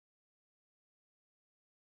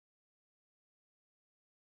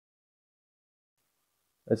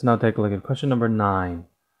Let's now take a look at question number 9.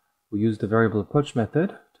 We use the variable approach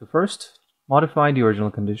method to first modify the original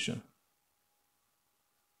condition.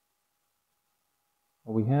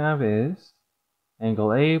 What we have is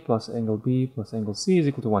angle A plus angle B plus angle C is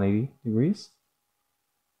equal to 180 degrees.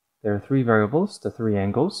 There are three variables, the three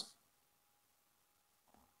angles.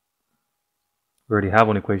 We already have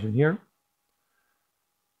one equation here.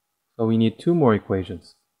 So we need two more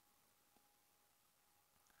equations.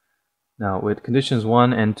 Now, with conditions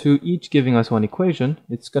 1 and 2 each giving us one equation,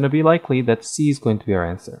 it's going to be likely that C is going to be our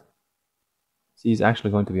answer. C is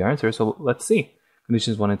actually going to be our answer, so let's see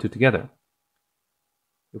conditions 1 and 2 together.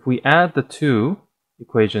 If we add the two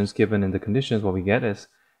equations given in the conditions, what we get is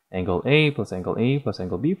angle A plus angle A plus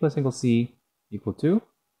angle B plus angle C equal to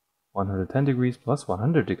 110 degrees plus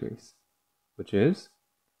 100 degrees, which is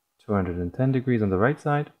 210 degrees on the right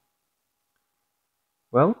side.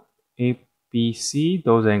 Well, ABC,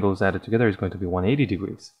 those angles added together is going to be 180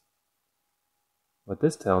 degrees. What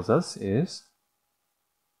this tells us is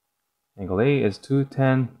angle A is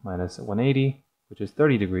 210 minus 180, which is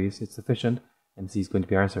 30 degrees. It's sufficient, and C is going to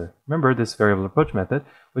be our answer. Remember this variable approach method,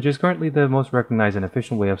 which is currently the most recognized and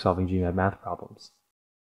efficient way of solving GMAT math problems.